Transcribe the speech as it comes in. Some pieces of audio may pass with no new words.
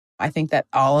I think that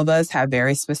all of us have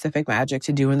very specific magic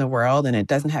to do in the world, and it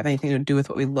doesn't have anything to do with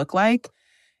what we look like.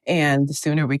 And the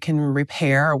sooner we can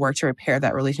repair or work to repair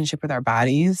that relationship with our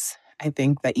bodies, I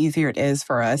think the easier it is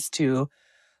for us to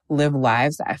live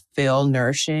lives that feel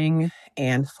nourishing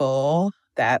and full,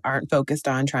 that aren't focused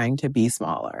on trying to be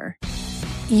smaller.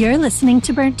 You're listening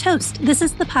to Burnt Toast. This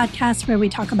is the podcast where we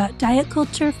talk about diet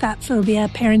culture, fat phobia,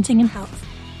 parenting, and health.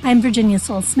 I'm Virginia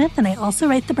Soul-Smith, and I also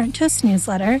write the Burnt Toast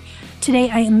newsletter. Today,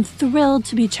 I am thrilled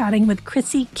to be chatting with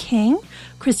Chrissy King.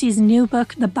 Chrissy's new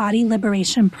book, The Body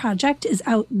Liberation Project, is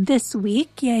out this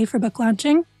week. Yay for book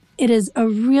launching. It is a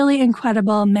really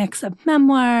incredible mix of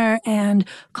memoir and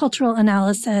cultural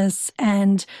analysis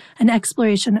and an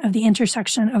exploration of the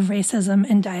intersection of racism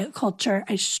and diet culture.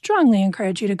 I strongly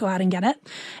encourage you to go out and get it.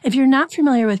 If you're not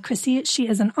familiar with Chrissy, she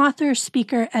is an author,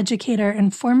 speaker, educator,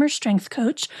 and former strength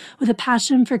coach with a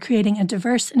passion for creating a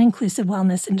diverse and inclusive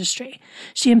wellness industry.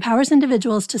 She empowers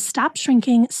individuals to stop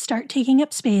shrinking, start taking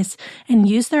up space, and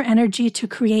use their energy to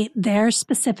create their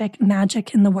specific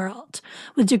magic in the world.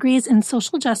 With degrees in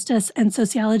social justice and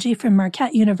sociology from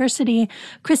Marquette University,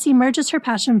 Chrissy merges her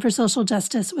passion for social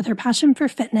justice with her passion for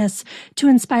fitness to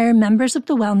inspire members of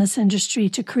the wellness industry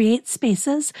to create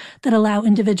spaces that allow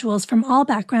individuals from all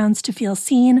backgrounds to feel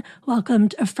seen,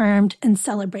 welcomed, affirmed, and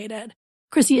celebrated.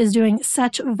 Chrissy is doing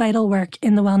such vital work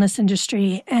in the wellness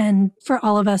industry and for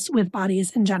all of us with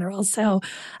bodies in general. So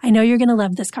I know you're going to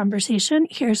love this conversation.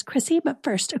 Here's Chrissy, but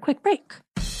first, a quick break.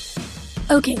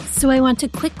 Okay, so I want to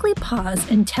quickly pause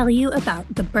and tell you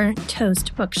about the Burnt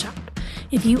Toast Bookshop.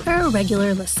 If you are a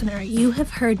regular listener, you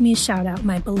have heard me shout out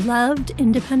my beloved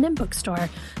independent bookstore,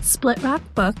 Split Rock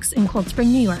Books in Cold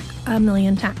Spring, New York, a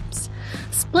million times.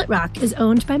 Split Rock is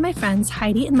owned by my friends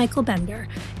Heidi and Michael Bender,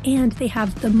 and they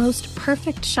have the most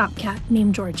perfect shop cat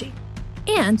named Georgie.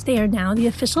 And they are now the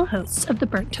official hosts of the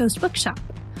Burnt Toast Bookshop.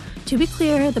 To be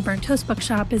clear, the Burnt Toast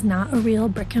Bookshop is not a real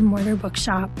brick-and-mortar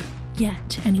bookshop,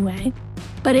 yet anyway.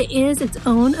 But it is its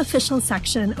own official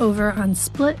section over on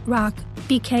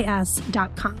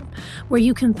splitrockbks.com, where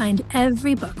you can find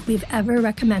every book we've ever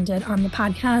recommended on the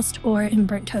podcast or in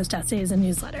Burnt Toast essays and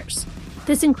newsletters.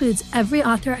 This includes every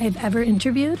author I've ever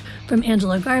interviewed, from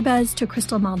Angela Garbez to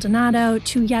Crystal Maldonado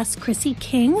to, yes, Chrissy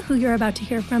King, who you're about to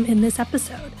hear from in this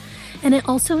episode. And it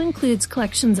also includes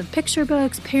collections of picture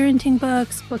books, parenting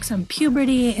books, books on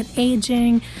puberty and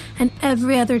aging, and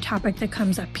every other topic that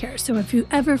comes up here. So if you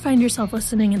ever find yourself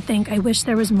listening and think, I wish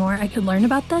there was more I could learn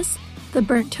about this, the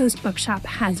Burnt Toast Bookshop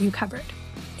has you covered.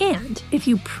 And if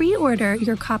you pre-order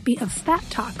your copy of Fat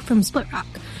Talk from Split Rock,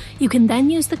 you can then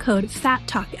use the code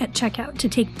FATTALK at checkout to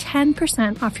take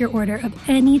 10% off your order of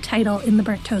any title in the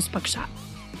Burnt Toast Bookshop.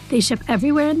 They ship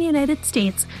everywhere in the United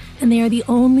States, and they are the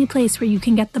only place where you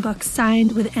can get the book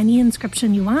signed with any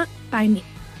inscription you want by me.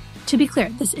 To be clear,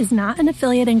 this is not an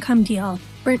affiliate income deal.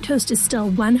 Burnt Toast is still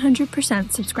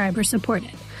 100% subscriber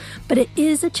supported, but it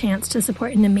is a chance to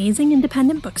support an amazing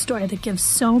independent bookstore that gives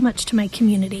so much to my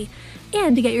community,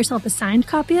 and to get yourself a signed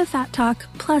copy of Fat Talk,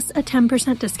 plus a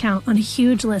 10% discount on a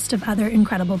huge list of other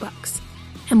incredible books.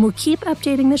 And we'll keep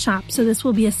updating the shop, so this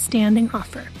will be a standing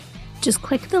offer. Just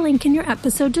click the link in your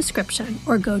episode description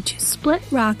or go to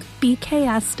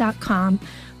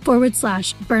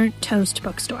splitrockbks.com/Burnt Toast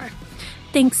Bookstore.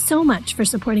 Thanks so much for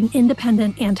supporting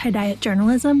independent anti-diet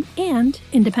journalism and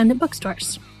independent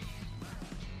bookstores.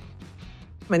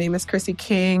 My name is Chrissy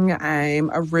King. I'm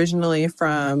originally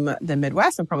from the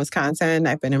Midwest. I'm from Wisconsin.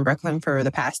 I've been in Brooklyn for the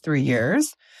past 3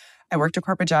 years. I worked a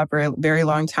corporate job for a very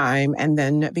long time and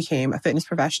then became a fitness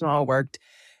professional, worked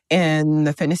in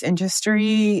the fitness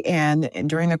industry, and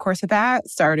during the course of that,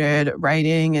 started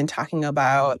writing and talking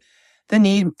about the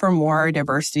need for more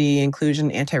diversity, inclusion,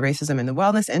 anti-racism in the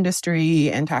wellness industry,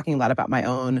 and talking a lot about my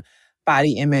own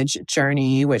body image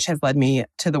journey, which has led me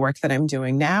to the work that I'm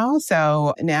doing now.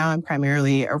 So now I'm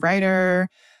primarily a writer,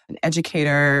 an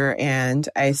educator, and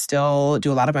I still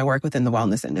do a lot of my work within the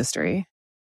wellness industry.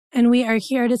 And we are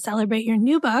here to celebrate your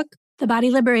new book, The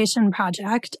Body Liberation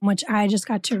Project, which I just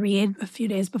got to read a few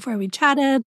days before we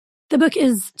chatted. The book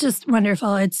is just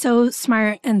wonderful. It's so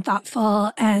smart and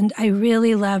thoughtful, and I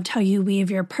really loved how you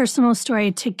weave your personal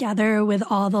story together with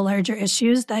all the larger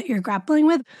issues that you're grappling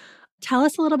with. Tell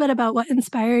us a little bit about what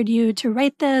inspired you to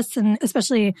write this, and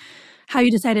especially how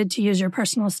you decided to use your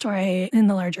personal story in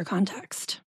the larger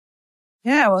context.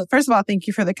 Yeah, well, first of all, thank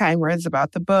you for the kind words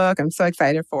about the book. I'm so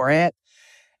excited for it.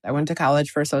 I went to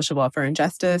college for social welfare and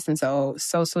justice, and so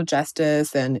social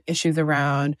justice and issues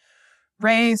around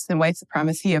race and white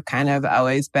supremacy have kind of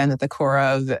always been at the core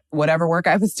of whatever work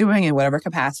I was doing in whatever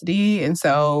capacity. And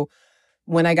so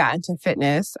when I got into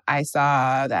fitness, I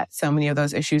saw that so many of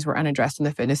those issues were unaddressed in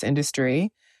the fitness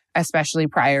industry. especially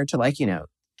prior to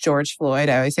George Floyd.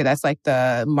 I always say that's like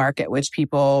the mark at which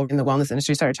people in the wellness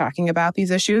industry started talking about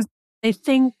these issues. I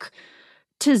think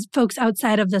to folks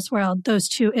outside of this world, those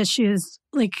two issues,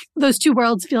 like those two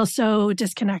worlds feel so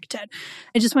disconnected.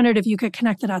 I just wondered if you could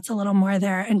connect the dots a little more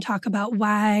there and talk about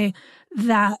why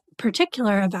that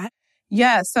particular event.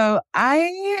 Yeah, so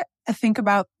I think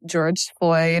about George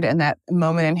Floyd and that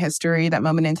moment in history, that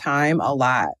moment in time a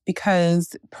lot,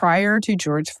 because prior to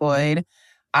George Floyd,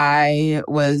 I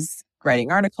was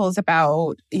writing articles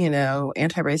about,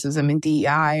 anti-racism and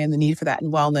DEI and the need for that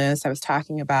in wellness. I was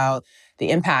talking about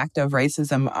the impact of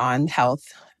racism on health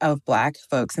of Black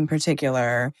folks in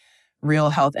particular, real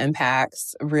health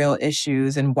impacts, real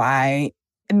issues, and why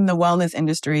in the wellness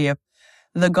industry, if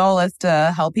the goal is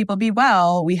to help people be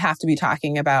well, we have to be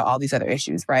talking about all these other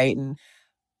issues, right? And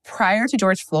prior to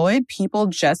George Floyd, people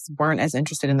just weren't as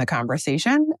interested in the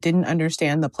conversation, didn't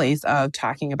understand the place of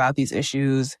talking about these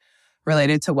issues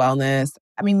related to wellness.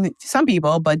 I mean, some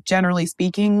people, but generally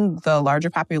speaking, the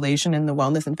larger population in the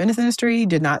wellness and fitness industry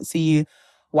did not see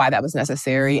why that was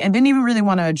necessary and didn't even really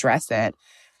want to address it.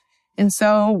 And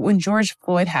so when George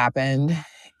Floyd happened,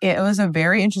 it was a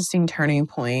very interesting turning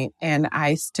point. And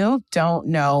I still don't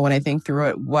know, when I think through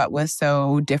it, what was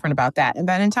so different about that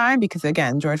event in time. Because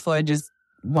again, George Floyd is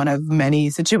one of many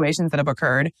situations that have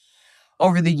occurred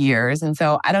over the years. And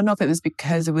so I don't know if it was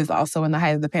because it was also in the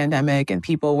height of the pandemic and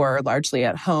people were largely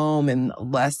at home and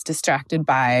less distracted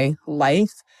by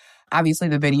life. Obviously,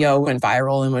 the video went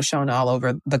viral and was shown all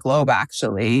over the globe,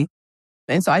 actually.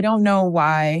 And so I don't know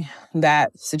why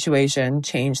that situation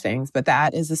changed things, but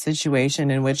that is a situation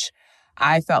in which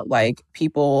I felt like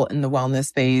people in the wellness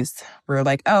space were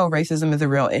like, oh, racism is a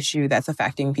real issue that's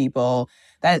affecting people.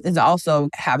 That is also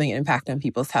having an impact on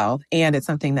people's health. And it's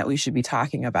something that we should be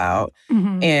talking about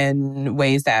in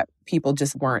ways that people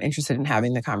just weren't interested in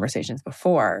having the conversations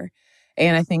before.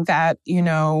 And I think that, in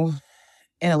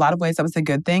a lot of ways, that was a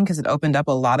good thing because it opened up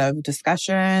a lot of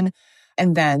discussion.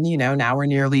 And then, now we're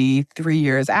nearly 3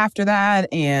 years after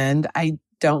that. And I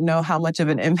don't know how much of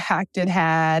an impact it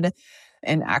had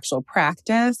in actual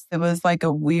practice. It was like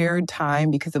a weird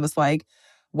time because it was like,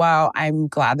 wow, I'm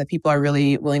glad that people are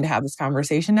really willing to have this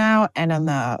conversation now. And on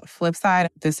the flip side,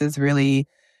 this is really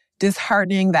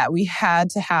disheartening that we had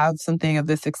to have something of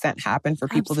this extent happen for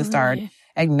people to start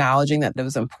acknowledging that it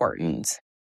was important.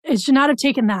 It should not have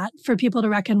taken that for people to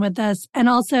reckon with this. And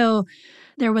also,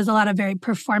 there was a lot of very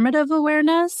performative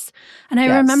awareness. And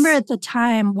I remember at the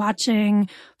time watching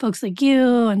folks like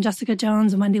you and Jessica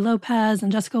Jones and Wendy Lopez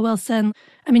and Jessica Wilson.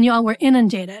 I mean, you all were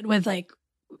inundated with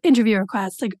interview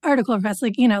requests, article requests,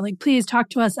 please talk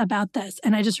to us about this.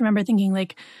 And I just remember thinking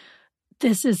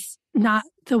this is not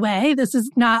the way. This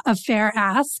is not a fair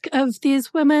ask of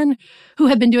these women who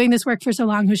have been doing this work for so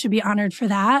long, who should be honored for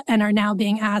that and are now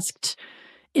being asked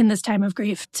in this time of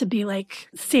grief to be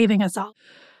saving us all.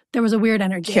 There was a weird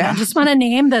energy. Yeah. I just want to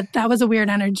name that was a weird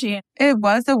energy. It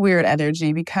was a weird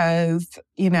energy because,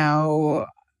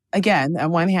 again,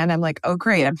 on one hand, I'm like, oh,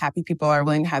 great. I'm happy people are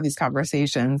willing to have these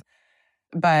conversations.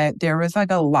 But there was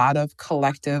a lot of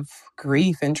collective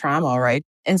grief and trauma, right?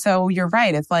 And so you're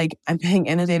right. It's I'm being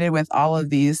inundated with all of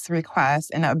these requests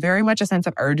and very much a sense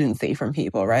of urgency from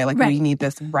people, right? We need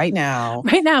this right now.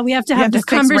 Right now. We have to have this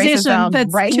conversation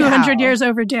that's right 200 now. Years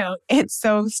overdue. It's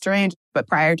so strange. But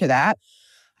prior to that,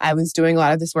 I was doing a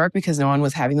lot of this work because no one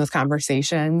was having those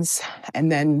conversations.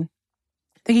 And then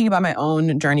thinking about my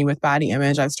own journey with body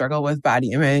image, I've struggled with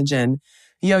body image and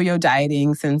yo-yo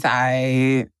dieting since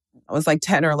I was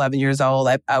 10 or 11 years old.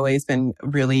 I've always been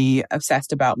really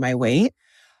obsessed about my weight.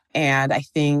 And I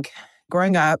think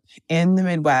growing up in the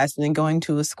Midwest and then going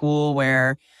to a school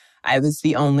where I was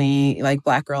the only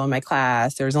Black girl in my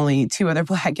class, there was only 2 other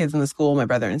Black kids in the school, my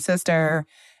brother and sister,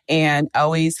 and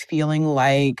always feeling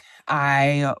like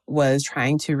I was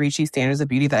trying to reach these standards of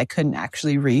beauty that I couldn't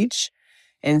actually reach.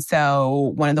 And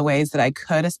so one of the ways that I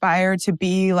could aspire to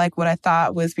be what I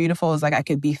thought was beautiful is I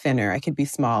could be thinner, I could be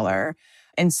smaller.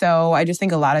 And so I just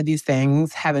think a lot of these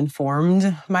things have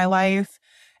informed my life.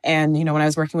 And, when I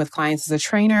was working with clients as a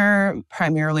trainer,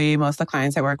 primarily most of the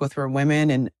clients I work with were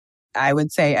women. And I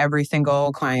would say every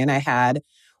single client I had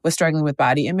was struggling with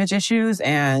body image issues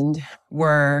and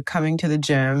were coming to the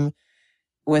gym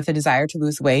with a desire to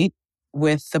lose weight,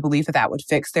 with the belief that that would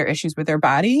fix their issues with their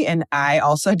body. And I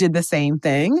also did the same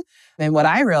thing. And what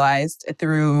I realized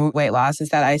through weight loss is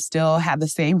that I still had the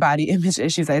same body image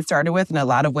issues I started with. In a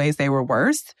lot of ways, they were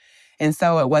worse. And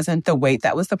so it wasn't the weight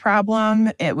that was the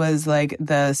problem. It was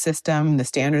the system, the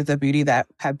standards of beauty that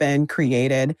have been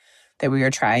created that we are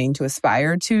trying to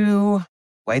aspire to.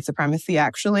 White supremacy,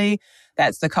 actually,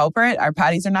 that's the culprit. Our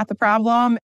bodies are not the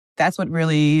problem. that's what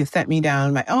really sent me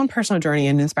down my own personal journey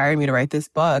and inspired me to write this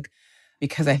book,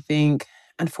 because I think,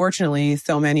 unfortunately,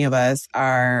 so many of us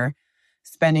are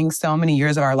spending so many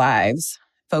years of our lives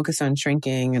focused on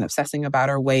shrinking and obsessing about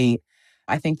our weight.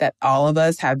 I think that all of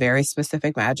us have very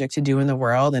specific magic to do in the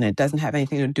world, and it doesn't have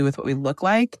anything to do with what we look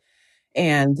like.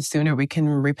 And the sooner we can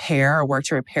repair or work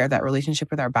to repair that relationship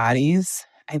with our bodies,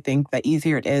 I think the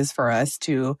easier it is for us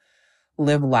to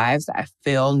live lives that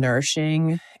feel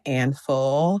nourishing and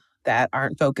full, that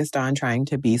aren't focused on trying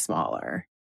to be smaller.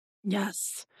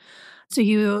 Yes. So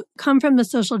you come from the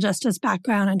social justice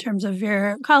background in terms of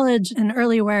your college and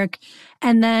early work,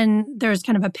 and then there's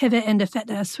kind of a pivot into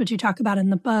fitness, which you talk about in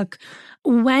the book.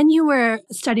 When you were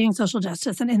studying social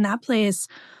justice and in that place,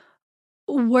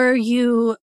 were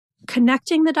you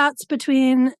connecting the dots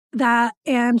between that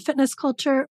and fitness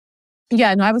culture?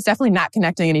 Yeah, no, I was definitely not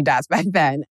connecting any dots back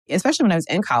then. Especially when I was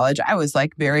in college, I was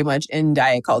like very much in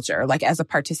diet culture, like as a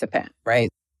participant, right?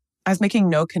 I was making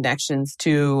no connections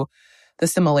to the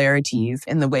similarities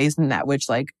in the ways in that which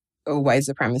like white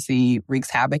supremacy wreaks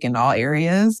havoc in all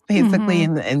areas, basically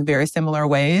in very similar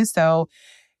ways. So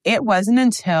it wasn't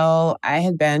until I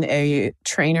had been a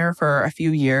trainer for a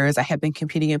few years, I had been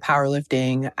competing in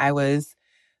powerlifting. I was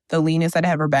the leanest I'd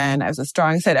ever been. I was the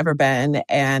strongest I'd ever been.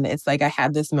 And it's like I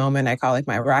had this moment I call like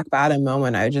my rock bottom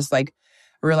moment. I just like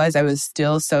realized I was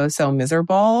still so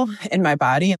miserable in my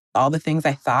body. All the things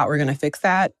I thought were going to fix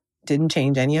that didn't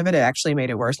change any of it. It actually made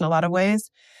it worse in a lot of ways.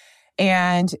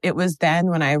 And it was then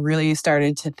when I really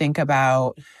started to think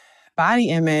about body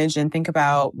image and think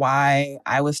about why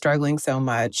I was struggling so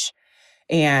much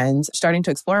and starting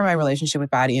to explore my relationship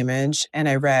with body image. And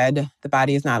I read The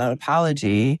Body Is Not an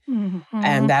Apology.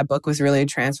 And that book was really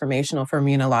transformational for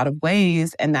me in a lot of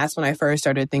ways. And that's when I first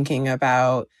started thinking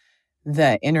about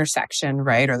the intersection,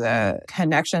 right? Or the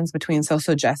connections between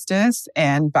social justice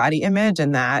and body image,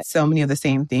 and that so many of the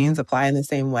same themes apply in the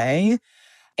same way.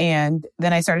 And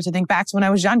then I started to think back to when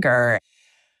I was younger,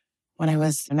 when I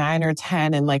was 9 or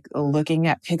 10 and like looking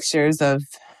at pictures of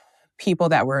people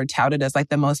that were touted as like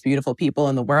the most beautiful people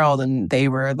in the world. And they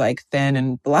were like thin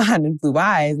and blonde and blue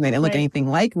eyes and they didn't look anything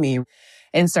like me.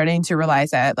 And starting to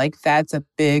realize that like that's a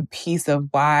big piece of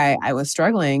why I was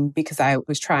struggling, because I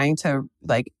was trying to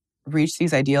like reach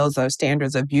these ideals or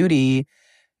standards of beauty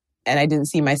and I didn't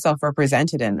see myself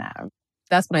represented in them.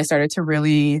 That's when I started to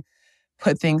really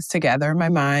put things together in my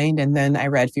mind. And then I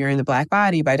read Fearing the Black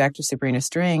Body by Dr. Sabrina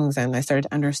Strings, and I started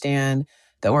to understand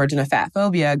the origin of fat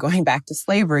phobia going back to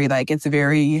slavery. Like its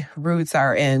very roots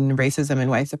are in racism and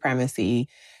white supremacy.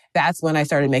 That's when I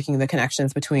started making the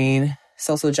connections between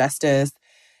social justice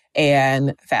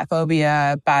and fat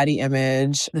phobia, body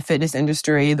image, the fitness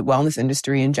industry, the wellness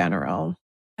industry in general.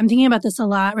 I'm thinking about this a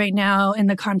lot right now in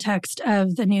the context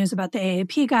of the news about the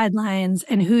AAP guidelines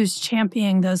and who's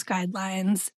championing those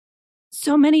guidelines.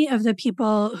 So many of the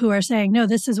people who are saying, no,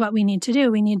 this is what we need to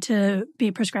do, we need to be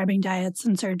prescribing diets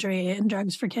and surgery and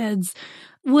drugs for kids,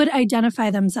 would identify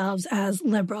themselves as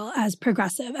liberal, as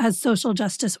progressive, as social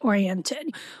justice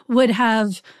oriented, would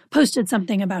have posted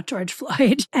something about George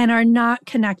Floyd and are not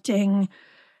connecting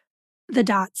the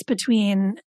dots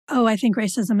between, oh, I think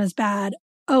racism is bad.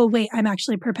 Oh, wait, I'm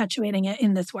actually perpetuating it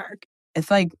in this work. It's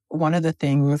like one of the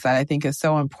things that I think is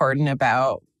so important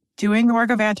about doing the work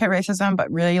of anti-racism,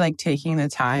 but really like taking the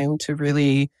time to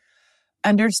really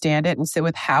understand it and sit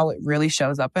with how it really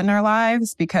shows up in our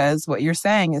lives. Because what you're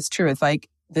saying is true. It's like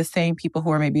the same people who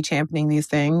are maybe championing these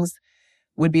things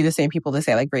would be the same people to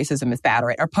say like racism is bad,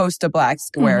 right? Or post a Black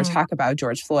square, talk about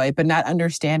George Floyd, but not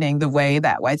understanding the way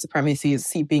that white supremacy is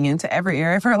seeping into every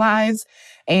area of our lives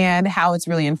and how it's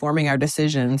really informing our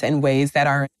decisions in ways that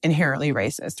are inherently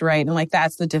racist, right? And like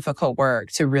that's the difficult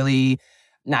work, to really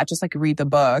not just like read the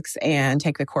books and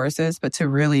take the courses, but to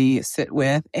really sit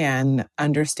with and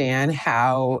understand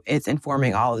how it's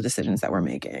informing all the decisions that we're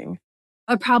making.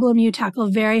 A problem you tackle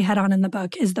very head on in the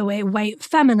book is the way white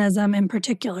feminism in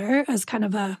particular, as kind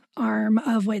of a arm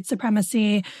of white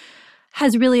supremacy,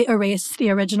 has really erased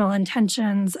the original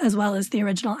intentions as well as the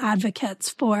original advocates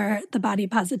for the body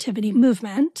positivity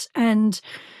movement. And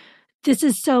this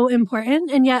is so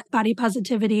important. And yet body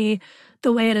positivity,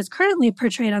 the way it is currently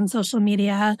portrayed on social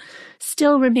media,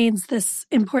 still remains this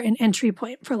important entry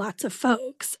point for lots of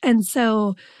folks. And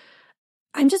so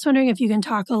I'm just wondering if you can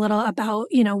talk a little about,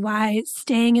 why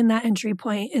staying in that entry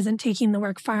point isn't taking the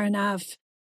work far enough.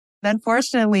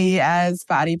 Unfortunately, as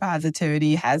body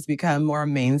positivity has become more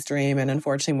mainstream and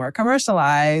unfortunately more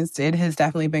commercialized, it has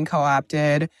definitely been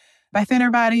co-opted by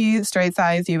thinner bodies, straight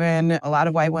size, even a lot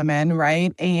of white women,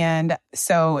 right? And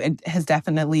so it has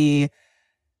definitely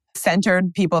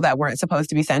centered people that weren't supposed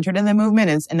to be centered in the movement,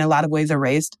 and in a lot of ways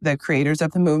erased the creators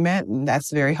of the movement. And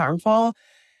that's very harmful.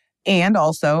 And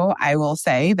also, I will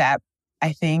say that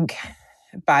I think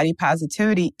body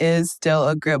positivity is still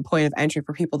a good point of entry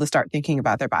for people to start thinking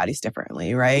about their bodies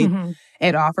differently, right? Mm-hmm.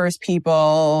 It offers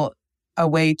people a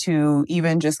way to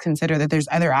even just consider that there's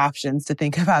other options to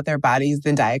think about their bodies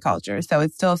than diet culture. So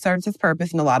it still serves its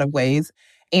purpose in a lot of ways.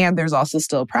 And there's also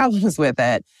still problems with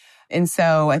it. And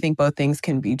so I think both things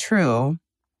can be true.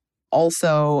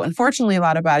 Also, unfortunately, a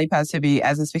lot of body positivity,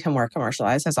 as it's become more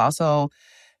commercialized, has also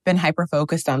been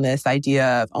hyper-focused on this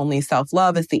idea of only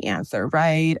self-love is the answer,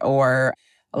 right? Or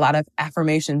a lot of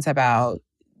affirmations about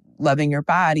loving your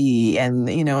body. And,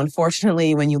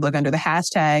 unfortunately, when you look under the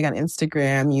hashtag on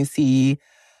Instagram, you see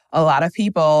a lot of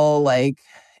people like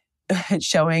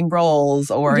showing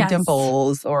rolls or Yes.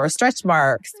 dimples or stretch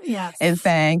marks and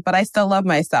saying, but I still love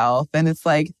myself. And it's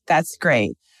like, that's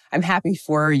great. I'm happy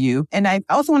for you. And I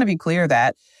also want to be clear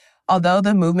that although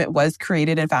the movement was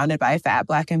created and founded by fat,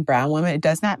 Black, and brown women, it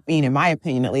does not mean, in my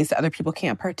opinion, at least, that other people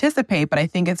can't participate. But I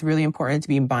think it's really important to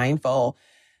be mindful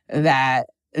that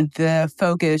the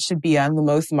focus should be on the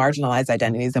most marginalized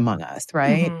identities among us,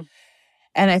 right? Mm-hmm.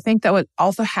 And I think that what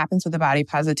also happens with the body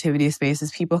positivity space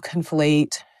is people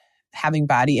conflate having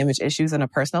body image issues on a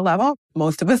personal level.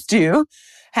 Most of us do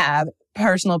have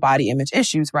personal body image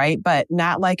issues, right? But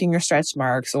not liking your stretch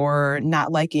marks or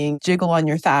not liking jiggle on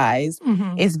your thighs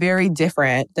is very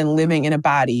different than living in a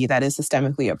body that is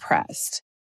systemically oppressed.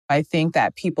 I think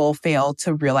that people fail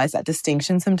to realize that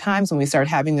distinction sometimes when we start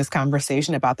having this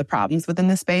conversation about the problems within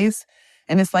the space.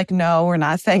 And it's like, no, we're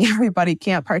not saying everybody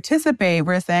can't participate.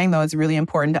 We're saying, though, it's really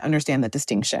important to understand the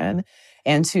distinction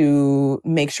and to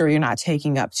make sure you're not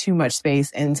taking up too much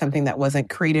space in something that wasn't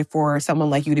created for someone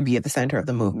like you to be at the center of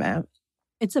the movement.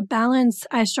 It's a balance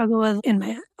I struggle with in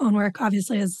my own work,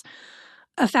 obviously, as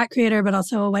a fat creator, but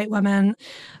also a white woman.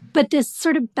 But this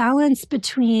sort of balance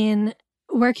between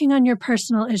working on your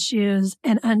personal issues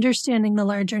and understanding the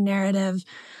larger narrative,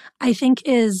 I think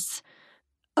is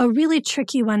a really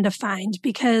tricky one to find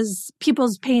because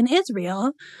people's pain is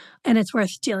real and it's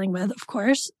worth dealing with, of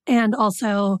course. And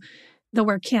also the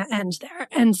work can't end there.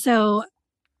 And so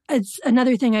it's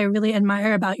another thing I really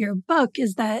admire about your book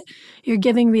is that you're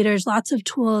giving readers lots of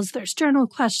tools. There's journal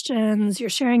questions. You're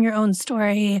sharing your own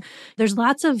story. There's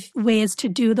lots of ways to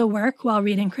do the work while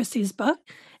reading Chrissy's book.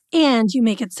 And you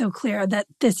make it so clear that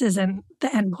this isn't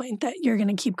the end point, that you're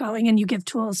going to keep going. And you give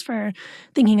tools for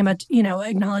thinking about,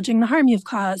 acknowledging the harm you've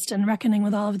caused and reckoning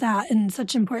with all of that in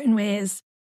such important ways.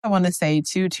 I want to say,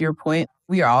 too, to your point,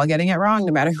 we are all getting it wrong,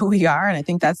 no matter who we are. And I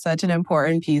think that's such an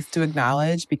important piece to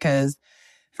acknowledge because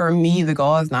for me, the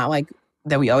goal is not like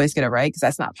that we always get it right because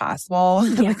that's not possible.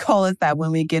 Yeah. The goal is that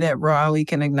when we get it wrong, we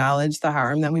can acknowledge the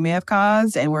harm that we may have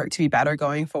caused and work to be better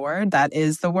going forward. That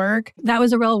is the work. That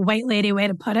was a real white lady way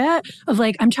to put it of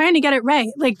like, I'm trying to get it right.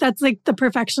 Like that's like the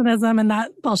perfectionism and that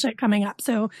bullshit coming up.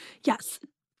 So yes.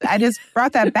 I just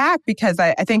brought that back because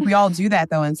I think we all do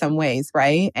that, though, in some ways,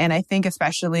 right? And I think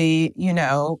especially,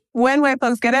 when white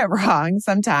folks get it wrong,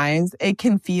 sometimes it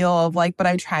can feel like, but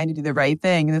I'm trying to do the right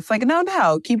thing. And it's like,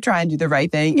 no, keep trying to do the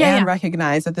right thing and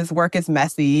recognize that this work is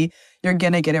messy. You're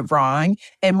going to get it wrong.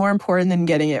 And more important than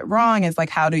getting it wrong is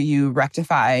like, how do you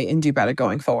rectify and do better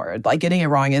going forward? Like getting it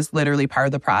wrong is literally part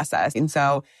of the process. And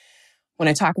so when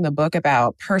I talk in the book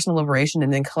about personal liberation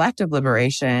and then collective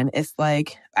liberation, it's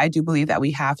like, I do believe that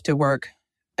we have to work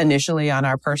initially on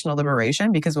our personal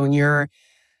liberation because when you're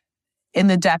in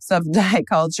the depths of diet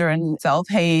culture and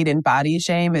self-hate and body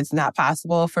shame, it's not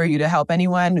possible for you to help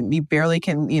anyone. You barely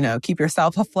can, keep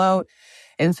yourself afloat.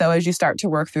 And so as you start to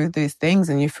work through these things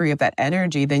and you free up that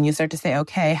energy, then you start to say,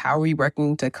 okay, how are we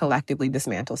working to collectively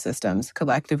dismantle systems,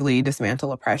 collectively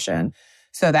dismantle oppression?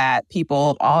 So that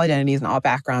people of all identities and all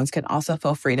backgrounds can also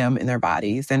feel freedom in their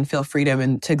bodies and feel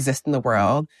freedom to exist in the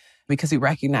world because we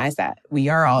recognize that we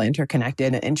are all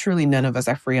interconnected and truly none of us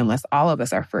are free unless all of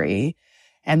us are free.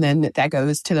 And then that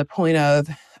goes to the point of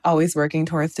always working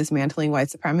towards dismantling white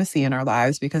supremacy in our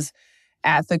lives because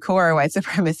at the core, white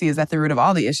supremacy is at the root of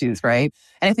all the issues, right?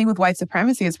 And I think with white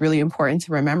supremacy, it's really important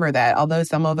to remember that although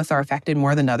some of us are affected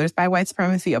more than others by white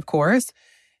supremacy, of course,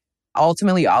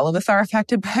 ultimately, all of us are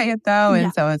affected by it, though.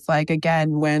 And so it's like,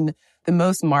 again, when the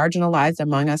most marginalized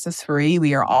among us is free,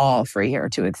 we are all free here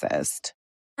to exist.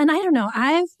 And I don't know,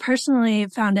 I've personally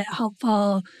found it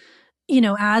helpful,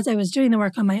 as I was doing the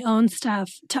work on my own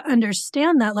stuff to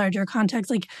understand that larger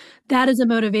context. Like that is a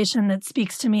motivation that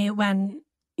speaks to me when,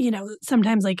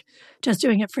 sometimes like just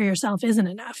doing it for yourself isn't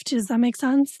enough. Does that make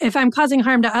sense? If I'm causing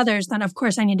harm to others, then of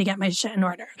course I need to get my shit in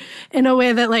order in a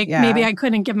way that maybe I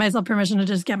couldn't give myself permission to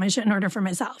just get my shit in order for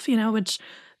myself, which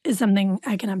is something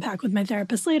I can unpack with my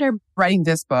therapist later. Writing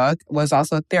this book was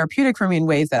also therapeutic for me in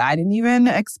ways that I didn't even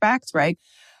expect, right?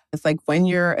 It's like when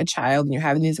you're a child and you're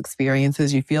having these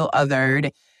experiences, you feel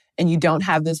othered and you don't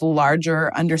have this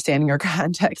larger understanding or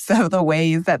context of the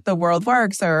ways that the world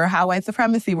works or how white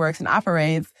supremacy works and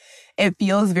operates. It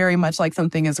feels very much like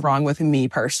something is wrong with me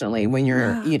personally when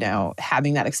you're,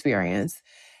 having that experience.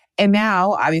 And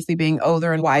now, obviously, being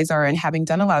older and wiser and having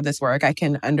done a lot of this work, I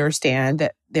can understand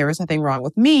that there is nothing wrong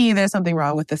with me. There's something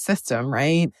wrong with the system,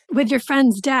 right? With your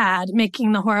friend's dad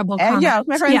making the horrible comment. Yeah,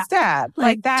 my friend's dad.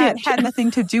 Like that had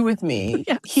nothing to do with me.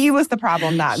 Yes. He was the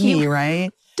problem, not me,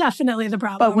 right? Definitely the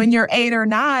problem. But when you're 8 or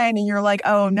 9 and you're like,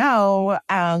 oh no,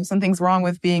 something's wrong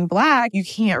with being Black, you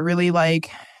can't really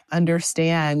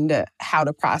understand how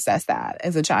to process that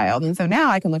as a child. And so now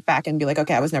I can look back and be like,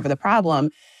 okay, I was never the problem.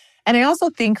 And I also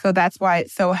think, though, that's why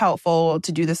it's so helpful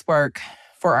to do this work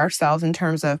for ourselves in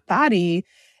terms of body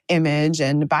image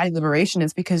and body liberation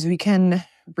is because we can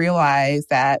realize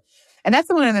that, and that's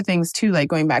one of the things, too, like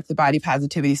going back to the body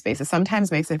positivity space, it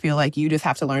sometimes makes it feel like you just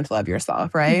have to learn to love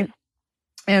yourself, right? Mm-hmm.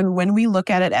 And when we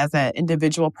look at it as an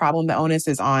individual problem, the onus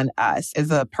is on us as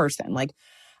a person. Like,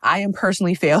 I am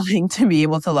personally failing to be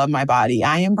able to love my body.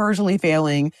 I am personally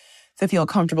failing to feel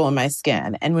comfortable in my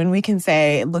skin. And when we can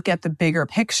look at the bigger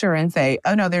picture and say,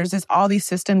 oh no, there's just all these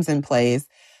systems in place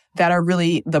that are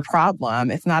really the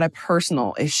problem. It's not a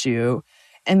personal issue.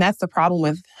 And that's the problem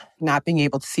with not being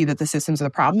able to see that the systems are the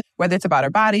problem, whether it's about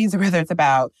our bodies or whether it's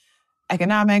about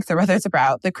economics or whether it's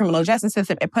about the criminal justice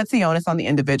system. It puts the onus on the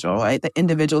individual, right? The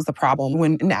individual is the problem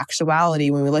when in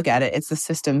actuality, when we look at it, it's the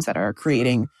systems that are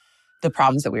creating the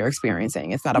problems that we are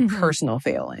experiencing. It's not a personal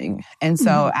failing. And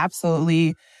so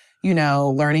absolutely,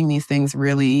 learning these things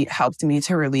really helped me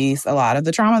to release a lot of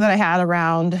the trauma that I had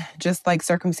around just like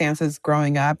circumstances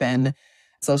growing up and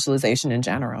socialization in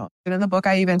general. And in the book,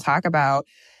 I even talk about,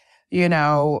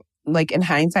 like in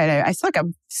hindsight, I feel like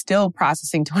I'm still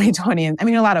processing 2020. And I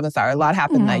mean, a lot of us are. A lot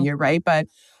happened that year, right? But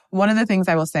one of the things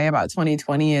I will say about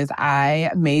 2020 is I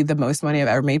made the most money I've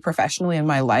ever made professionally in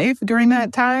my life during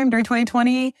that time, during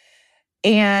 2020.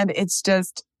 And it's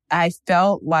just, I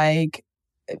felt like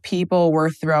people were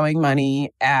throwing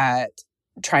money at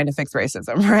trying to fix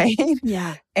racism, right?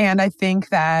 Yeah. And I think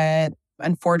that,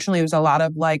 unfortunately, there's a lot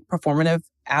of performative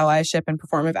allyship and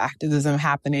performative activism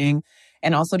happening.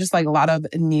 And also just a lot of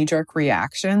knee-jerk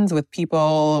reactions with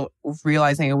people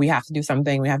realizing we have to do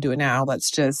something, we have to do it now. Let's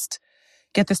just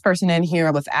get this person in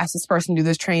here. Let's ask this person to do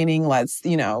this training. Let's,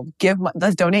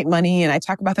 let's donate money. And I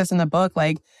talk about this in the book,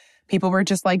 people were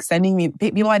just sending me,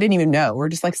 people I didn't even know were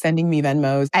just sending me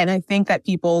Venmos. And I think that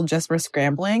people just were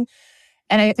scrambling.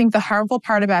 And I think the harmful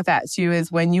part about that too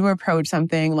is when you approach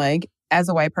something as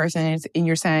a white person and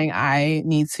you're saying, I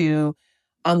need to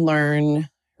unlearn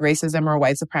racism or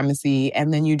white supremacy,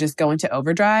 and then you just go into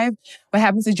overdrive, what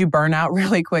happens is you burn out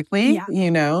really quickly,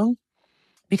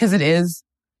 because it is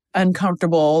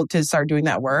uncomfortable to start doing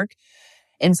that work.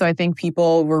 And so I think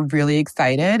people were really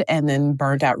excited and then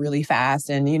burned out really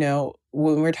fast. And, when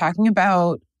we're talking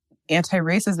about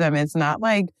anti-racism, it's not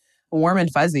warm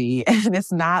and fuzzy and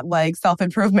it's not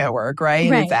self-improvement work,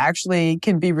 right? And it's actually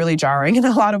can be really jarring in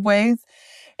a lot of ways.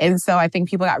 And so I think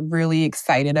people got really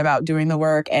excited about doing the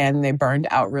work and they burned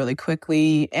out really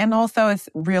quickly. And also it's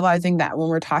realizing that when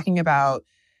we're talking about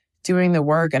doing the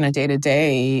work on a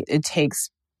day-to-day, it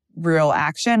takes real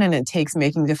action and it takes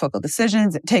making difficult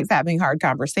decisions. It takes having hard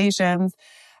conversations.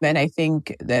 And I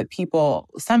think that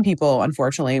some people,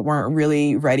 unfortunately, weren't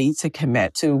really ready to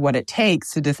commit to what it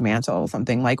takes to dismantle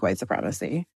something like white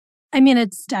supremacy. I mean,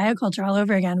 it's diet culture all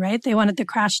over again, right? They wanted the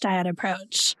crash diet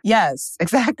approach. Yes,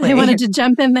 exactly. They wanted to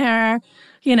jump in there,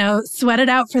 sweat it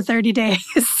out for 30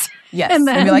 days. Yes. And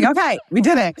be like, okay, we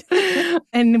did it.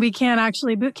 And we can't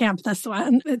actually boot camp this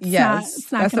one. It's not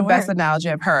that's the work. Best analogy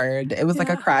I've heard. It was like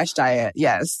a crash diet.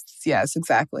 Yes,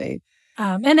 exactly.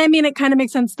 And I mean, it kind of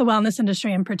makes sense the wellness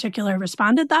industry in particular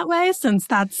responded that way since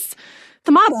that's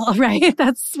the model, right?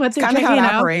 That's what they're kind of how it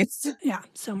operates. Yeah,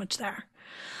 so much there.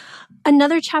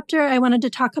 Another chapter I wanted to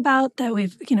talk about that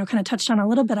we've, kind of touched on a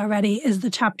little bit already is the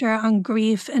chapter on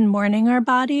grief and mourning our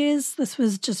bodies. This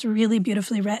was just really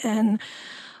beautifully written.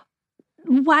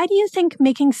 Why do you think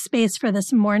making space for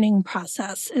this mourning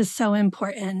process is so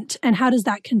important? And how does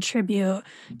that contribute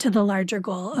to the larger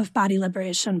goal of body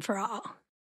liberation for all?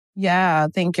 Yeah,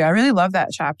 thank you. I really love that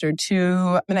chapter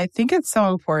too. And I think it's so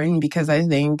important because I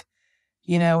think,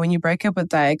 when you break up with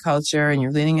diet culture and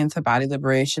you're leaning into body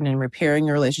liberation and repairing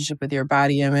your relationship with your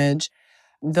body image,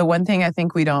 the one thing I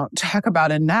think we don't talk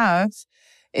about enough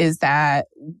is that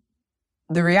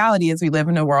the reality is we live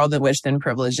in a world in which thin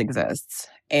privilege exists.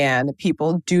 And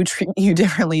people do treat you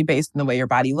differently based on the way your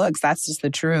body looks. That's just the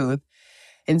truth.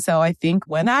 And so I think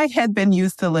when I had been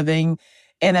used to living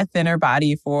in a thinner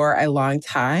body for a long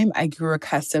time, I grew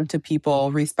accustomed to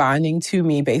people responding to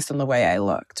me based on the way I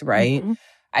looked, right? Mm-hmm.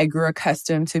 I grew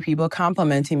accustomed to people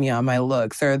complimenting me on my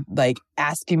looks or like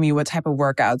asking me what type of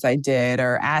workouts I did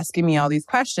or asking me all these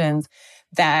questions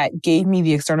that gave me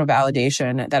the external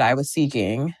validation that I was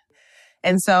seeking.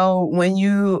 And so when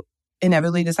you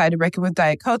inevitably decide to break it with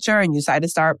diet culture and you decide to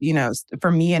start,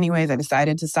 for me anyways, I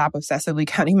decided to stop obsessively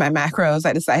counting my macros.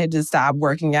 I decided to stop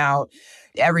working out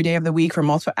every day of the week for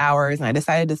multiple hours. And I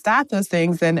decided to stop those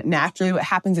things. Then naturally what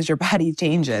happens is your body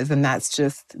changes. And that's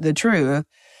just the truth.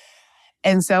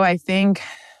 And so I think,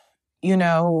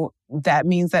 that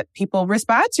means that people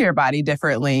respond to your body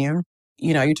differently.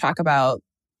 You talk about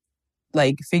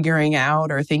like figuring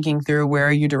out or thinking through where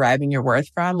are you deriving your worth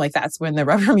from? Like that's when the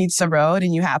rubber meets the road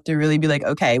and you have to really be like,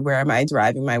 okay, where am I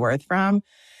deriving my worth from?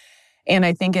 And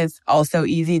I think it's also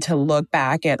easy to look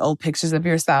back at old pictures of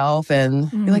yourself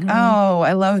and be like, oh,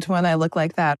 I loved when I looked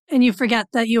like that. And you forget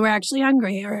that you were actually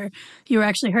hungry or you were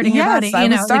actually hurting your body. Yes, I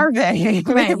was starving.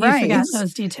 Right, you right. forget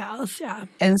those details, yeah.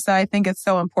 And so I think it's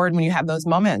so important when you have those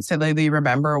moments to really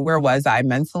remember where was I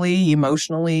mentally,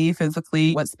 emotionally,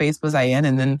 physically, what space was I in?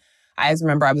 And then I just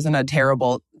remember I was in a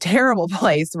terrible, terrible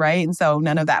place, right? And so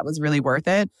none of that was really worth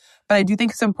it. But I do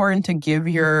think it's important to give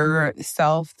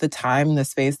yourself the time and the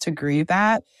space to grieve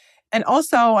that. And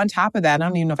also on top of that, I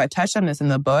don't even know if I touched on this in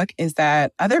the book, is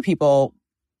that other people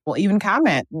will even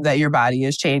comment that your body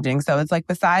is changing. So it's like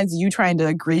besides you trying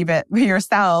to grieve it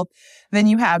yourself, then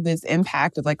you have this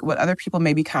impact of like what other people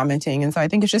may be commenting. And so I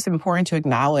think it's just important to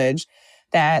acknowledge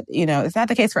that, it's not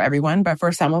the case for everyone, but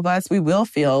for some of us, we will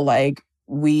feel like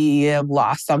we have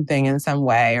lost something in some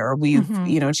way or we've,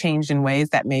 changed in ways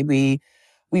that maybe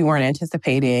we weren't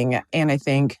anticipating. And I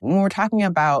think when we're talking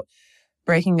about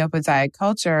breaking up with diet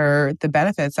culture, the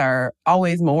benefits are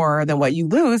always more than what you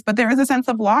lose, but there is a sense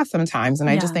of loss sometimes. And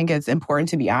I just think it's important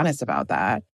to be honest about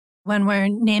that. When we're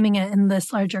naming it in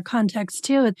this larger context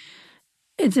too,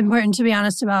 it's important to be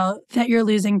honest about that you're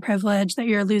losing privilege, that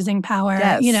you're losing power,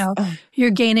 Yes.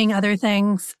 You're gaining other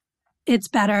things. It's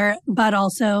better, but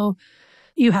also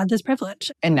you had this privilege.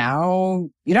 And now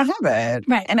you don't have it.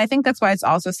 Right. And I think that's why it's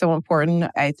also so important,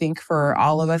 I think, for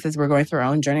all of us as we're going through our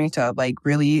own journey to like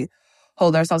really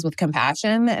hold ourselves with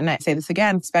compassion. And I say this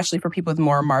again, especially for people with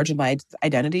more marginalized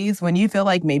identities. When you feel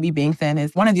like maybe being thin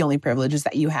is one of the only privileges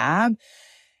that you have,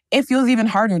 it feels even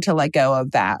harder to let go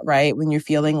of that, right? When you're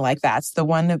feeling like that's the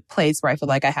one place where I feel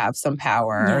like I have some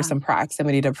power or some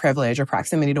proximity to privilege or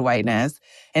proximity to whiteness.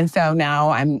 And so now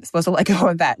I'm supposed to let go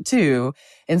of that too.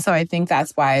 And so I think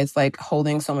that's why it's like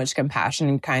holding so much compassion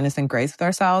and kindness and grace with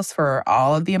ourselves for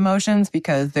all of the emotions,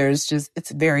 because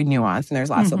it's very nuanced and there's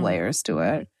lots of layers to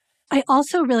it. I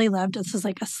also really loved, this is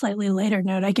like a slightly later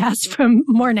note, I guess, from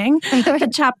Morning.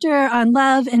 The chapter on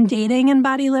love and dating and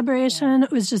body liberation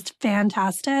was just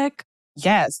fantastic.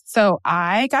 Yes. So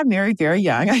I got married very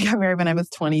young. I got married when I was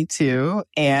 22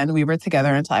 and we were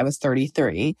together until I was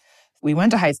 33. We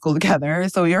went to high school together.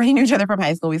 So we already knew each other from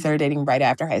high school. We started dating right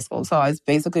after high school. So I was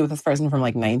basically with this person from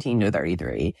like 19 to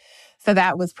 33. So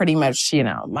that was pretty much,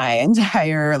 my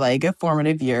entire like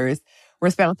formative years were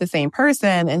spent with the same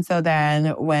person. And so then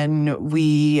when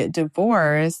we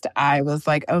divorced, I was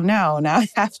like, oh no, now I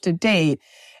have to date.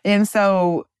 And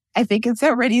so I think it's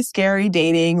already scary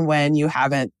dating when you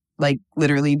haven't like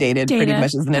literally dated pretty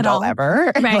much as an adult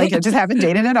ever. Right. Like I just haven't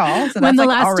dated at all. So when that's the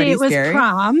like last already date was scary.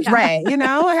 prom. Yeah. Right.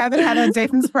 I haven't had a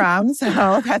date since prom.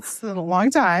 So that's a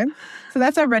long time. So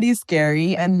that's already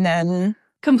scary. And then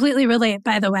completely relate,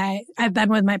 by the way. I've been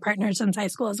with my partner since high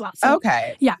school as well. So,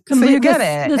 okay. Yeah. So you get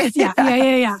it.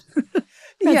 Yeah.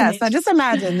 Yes. So just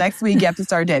imagine next week you have to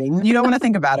start dating. You don't want to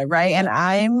think about it, right? And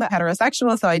I'm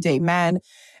heterosexual, so I date men.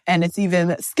 And it's even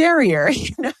scarier.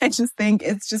 I just think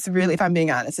it's just really, if I'm being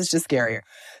honest, it's just scarier.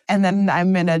 And then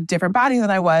I'm in a different body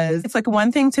than I was. It's like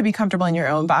one thing to be comfortable in your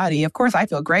own body. Of course, I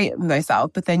feel great with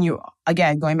myself. But then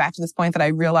again, going back to this point that I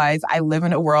realize I live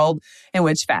in a world in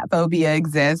which fat phobia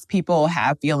exists. People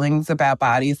have feelings about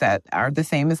bodies that aren't the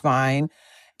same as mine.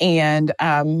 And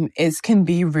it can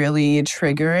be really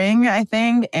triggering, I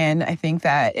think. And I think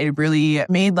that it really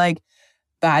made like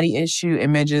body issue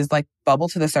images like bubble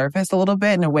to the surface a little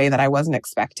bit in a way that I wasn't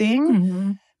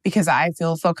expecting because I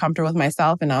feel so comfortable with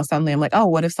myself. And now suddenly I'm like, oh,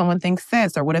 what if someone thinks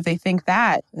this? Or what if they think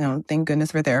that? Thank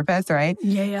goodness for therapists, right?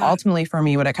 Yeah. Ultimately, for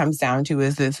me, what it comes down to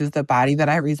is this is the body that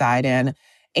I reside in.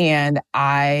 And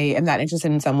I am not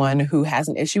interested in someone who has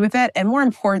an issue with it. And more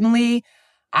importantly,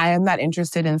 I am not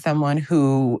interested in someone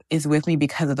who is with me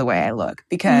because of the way I look.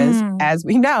 Because as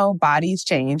we know, bodies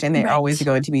change and they're always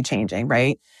going to be changing,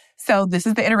 right? So this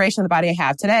is the iteration of the body I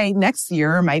have today. Next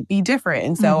year might be different.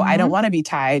 And so I don't want to be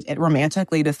tied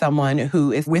romantically to someone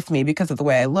who is with me because of the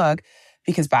way I look,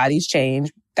 because bodies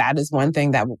change. That is one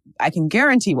thing that I can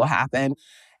guarantee will happen.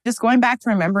 Just going back to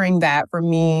remembering that for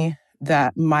me,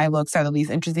 that my looks are the least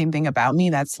interesting thing about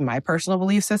me. That's my personal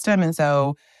belief system. And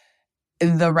so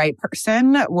the right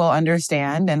person will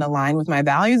understand and align with my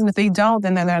values. And if they don't,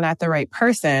 then they're not the right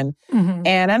person.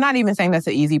 And I'm not even saying that's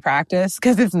an easy practice,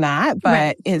 because it's not,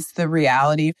 but it's the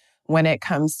reality when it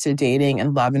comes to dating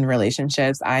and love and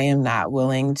relationships. I am not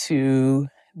willing to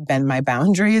bend my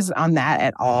boundaries on that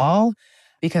at all,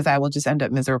 because I will just end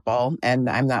up miserable, and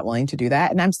I'm not willing to do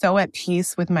that. And I'm so at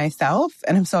peace with myself,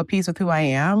 and I'm so at peace with who I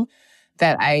am,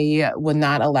 that I would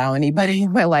not allow anybody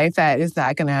in my life that is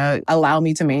not going to allow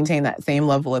me to maintain that same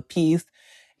level of peace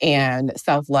and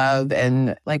self-love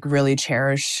and like really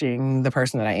cherishing the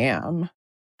person that I am.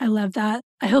 I love that.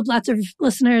 I hope lots of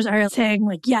listeners are saying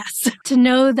like, yes, to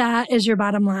know that is your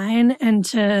bottom line, and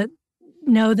to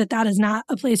know that that is not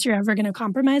a place you're ever going to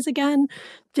compromise again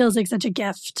feels like such a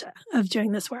gift of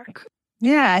doing this work.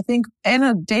 Yeah, I think,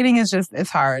 and dating is just, it's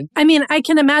hard. I mean, I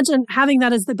can imagine having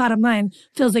that as the bottom line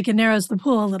feels like it narrows the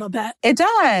pool a little bit. It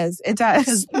does. It does.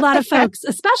 Because a lot of folks,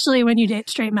 especially when you date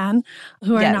straight men,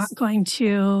 who are not going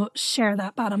to share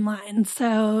that bottom line.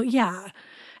 So, yeah.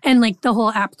 And like the whole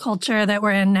app culture that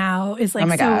we're in now is like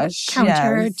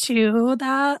counter to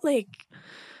that. Like,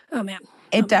 oh man.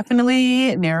 It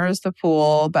definitely narrows the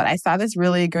pool, but I saw this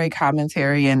really great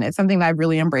commentary, and it's something that I've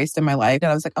really embraced in my life.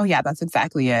 And I was like, oh yeah, that's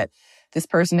exactly it. This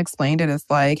person explained it as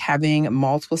like having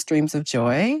multiple streams of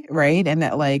joy, right? And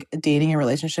that like dating and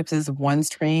relationships is one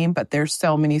stream, but there's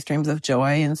so many streams of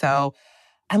joy. And so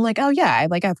I'm like, oh yeah,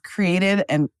 I've created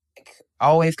and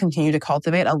always continue to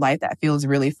cultivate a life that feels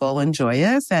really full and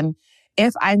joyous. And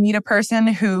if I meet a person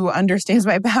who understands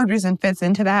my boundaries and fits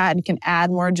into that and can add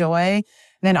more joy,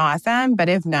 then awesome. But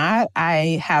if not,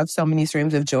 I have so many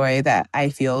streams of joy that I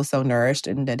feel so nourished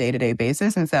in a day-to-day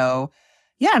basis. And so,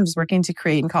 yeah, I'm just working to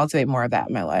create and cultivate more of that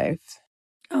in my life.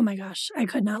 Oh my gosh, I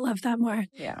could not love that more.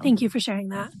 Yeah. Thank you for sharing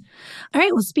that. All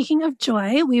right, well, speaking of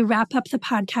joy, we wrap up the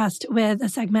podcast with a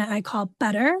segment I call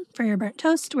Better for Your Burnt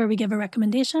Toast, where we give a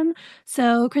recommendation.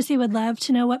 So Chrissy would love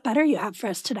to know what better you have for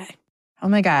us today. Oh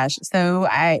my gosh. So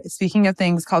speaking of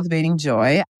things cultivating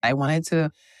joy, I wanted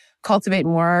to cultivate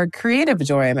more creative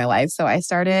joy in my life. So I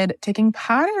started taking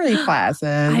pottery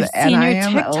classes. I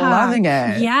am loving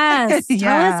it. Yes.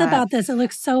 Tell us about this. It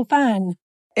looks so fun.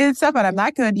 It's so fun. I'm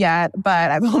not good yet,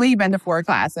 but I've only been to 4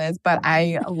 classes, but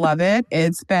I love it.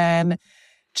 It's been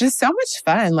just so much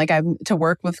fun. Like to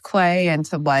work with clay and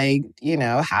to like,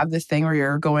 have this thing where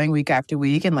you're going week after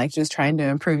week and like just trying to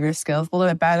improve your skills a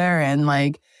little bit better. And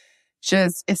like,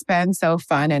 it's been so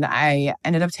fun. And I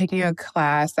ended up taking a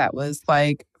class that was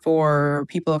like for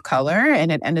people of color,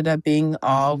 and it ended up being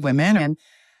all women. And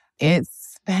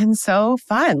it's been so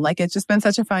fun. Like, it's just been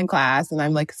such a fun class, and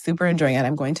I'm like super enjoying it.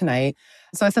 I'm going tonight.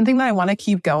 So it's something that I want to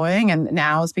keep going. And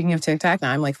now, speaking of TikTok,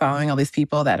 now I'm like following all these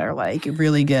people that are like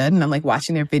really good, and I'm like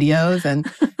watching their videos and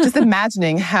just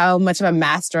imagining how much of a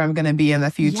master I'm going to be in the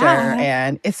future. Yeah.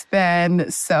 And it's been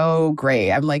so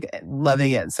great. I'm like loving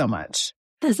it so much.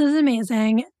 This is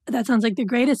amazing. That sounds like the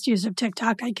greatest use of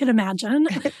TikTok I could imagine,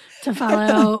 to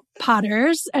follow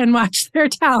potters and watch their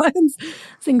talents.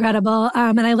 It's incredible.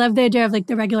 And I love the idea of like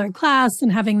the regular class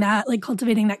and having that, like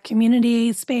cultivating that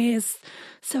community space.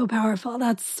 So powerful.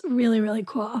 That's really, really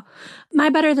cool. My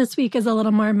better this week is a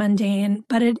little more mundane,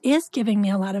 but it is giving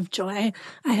me a lot of joy.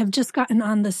 I have just gotten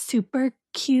on the super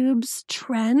cubes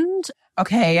trend.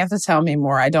 Okay, you have to tell me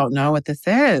more. I don't know what this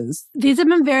is. These have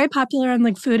been very popular on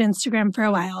like food Instagram for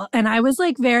a while, and I was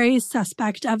like very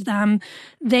suspect of them.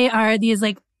 They are these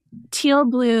like teal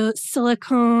blue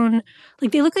silicone,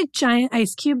 like they look like giant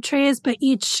ice cube trays, but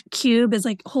each cube is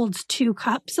like holds 2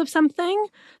 cups of something.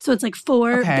 So it's like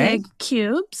 4 big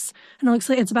cubes, and it looks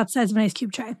like it's about the size of an ice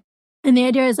cube tray. And the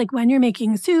idea is like when you're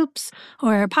making soups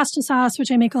or pasta sauce, which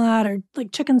I make a lot, or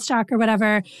like chicken stock or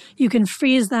whatever, you can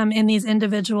freeze them in these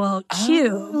individual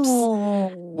cubes.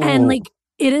 Oh. And like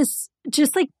it is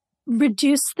just like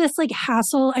reduce this like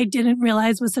hassle I didn't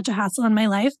realize was such a hassle in my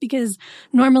life, because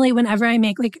normally whenever I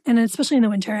make like, and especially in the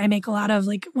winter, I make a lot of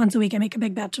like once a week, I make a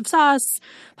big batch of sauce,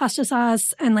 pasta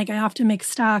sauce. And like I often make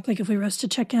stock. Like if we roast a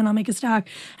chicken, I'll make a stock.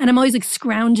 And I'm always like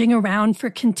scrounging around for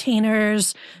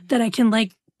containers that I can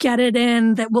like get it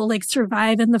in that will like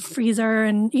survive in the freezer.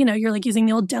 And, you're like using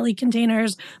the old deli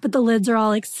containers, but the lids are all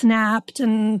like snapped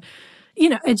and, you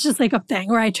know, it's just like a thing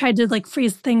where I tried to like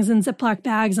freeze things in Ziploc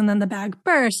bags and then the bag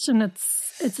burst, and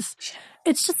it's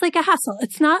just like a hassle.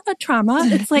 It's not a trauma.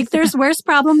 It's like there's worse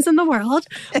problems in the world,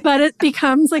 but it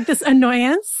becomes like this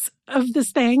annoyance of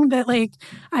this thing that like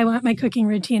I want my cooking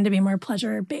routine to be more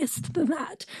pleasure-based than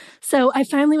that. So I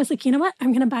finally was like, you know what?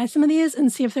 I'm going to buy some of these and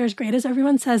see if they're as great as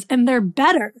everyone says. And they're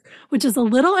better, which is a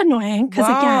little annoying because,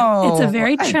 again, it's a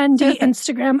very trendy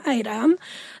Instagram item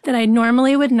that I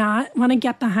normally would not want to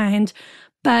get behind.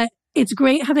 But it's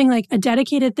great having like a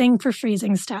dedicated thing for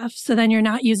freezing stuff. So then you're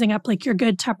not using up like your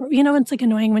good Tupperware. You know, it's like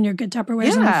annoying when your good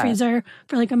Tupperware's in the freezer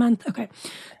for like a month. Okay.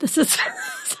 This is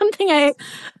something I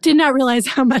did not realize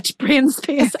how much brain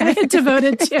space I had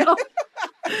devoted to.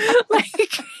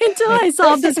 Like until I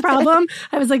solved this problem,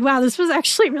 I was like, wow, this was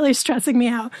actually really stressing me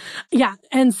out. Yeah.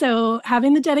 And so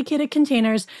having the dedicated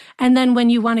containers, and then when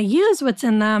you want to use what's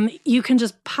in them, you can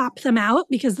just pop them out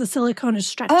because the silicone is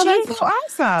stretchy. Oh, that's so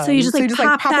awesome. So you just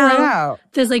pop it out.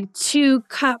 There's like 2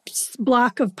 cups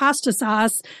block of pasta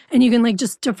sauce, and you can like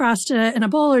just defrost it in a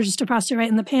bowl or just defrost it right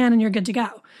in the pan and you're good to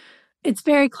go. It's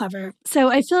very clever. So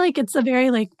I feel like it's a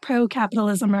very like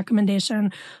pro-capitalism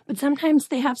recommendation, but sometimes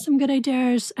they have some good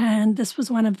ideas, and this was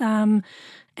one of them.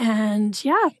 And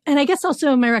yeah. And I guess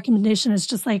also my recommendation is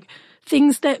just like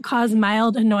things that cause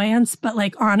mild annoyance, but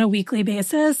like on a weekly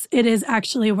basis, it is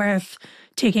actually worth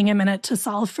taking a minute to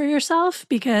solve for yourself,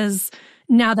 because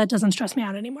now that doesn't stress me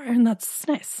out anymore. And that's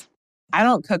nice. I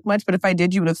don't cook much, but if I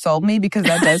did, you would have sold me, because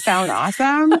that does sound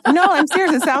awesome. No, I'm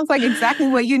serious. It sounds like exactly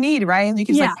what you need, right? And you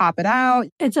can just like pop it out.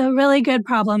 It's a really good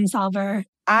problem solver.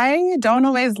 I don't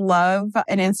always love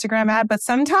an Instagram ad, but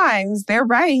sometimes they're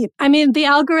right. I mean, the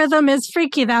algorithm is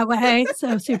freaky that way.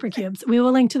 So Super Cubes. We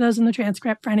will link to those in the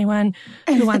transcript for anyone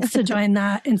who wants to join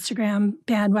that Instagram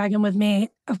bandwagon with me.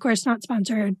 Of course, not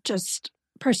sponsored, just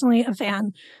personally a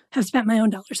fan. Have spent my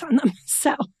own dollars on them.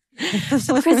 So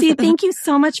Chrissy, thank you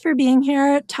so much for being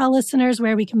here. Tell listeners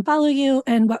where we can follow you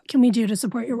and what can we do to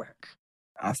support your work.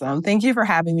 Awesome. Thank you for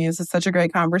having me. This is such a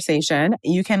great conversation.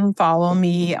 You can follow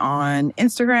me on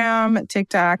Instagram,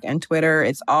 TikTok, and Twitter.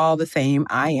 It's all the same.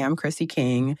 I am Chrissy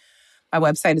King. My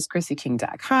website is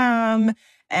chrissyking.com.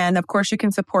 And of course, you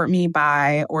can support me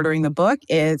by ordering the book.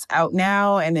 It's out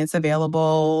now and it's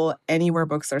available anywhere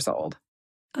books are sold.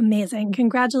 Amazing.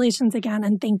 Congratulations again.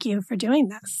 And thank you for doing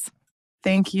this.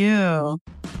 Thank you.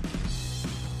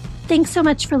 Thanks so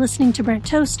much for listening to Burnt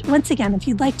Toast. Once again, if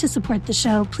you'd like to support the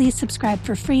show, please subscribe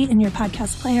for free in your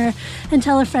podcast player and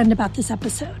tell a friend about this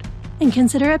episode. And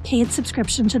consider a paid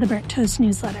subscription to the Burnt Toast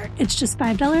newsletter. It's just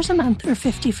 $5 a month or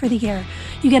 $50 for the year.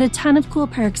 You get a ton of cool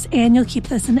perks, and you'll keep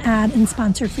this an ad and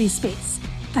sponsor-free space.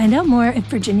 Find out more at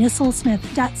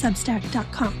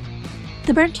virginiasoulsmith.substack.com.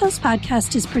 The Burnt Toast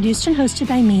podcast is produced and hosted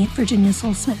by me, Virginia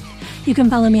Soul Smith. You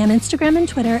can follow me on Instagram and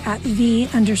Twitter at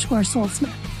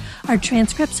 _Soulsmith. Our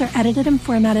transcripts are edited and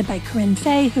formatted by Corinne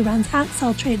Fay, who runs at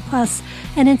Sell Trade Plus,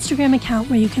 an Instagram account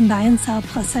where you can buy and sell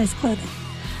plus-size clothing.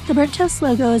 The Burnt Toast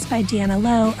logo is by Deanna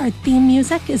Lowe. Our theme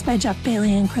music is by Jeff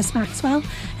Bailey and Chris Maxwell,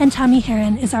 and Tommy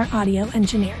Heron is our audio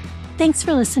engineer. Thanks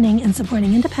for listening and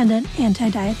supporting independent,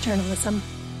 anti-diet journalism.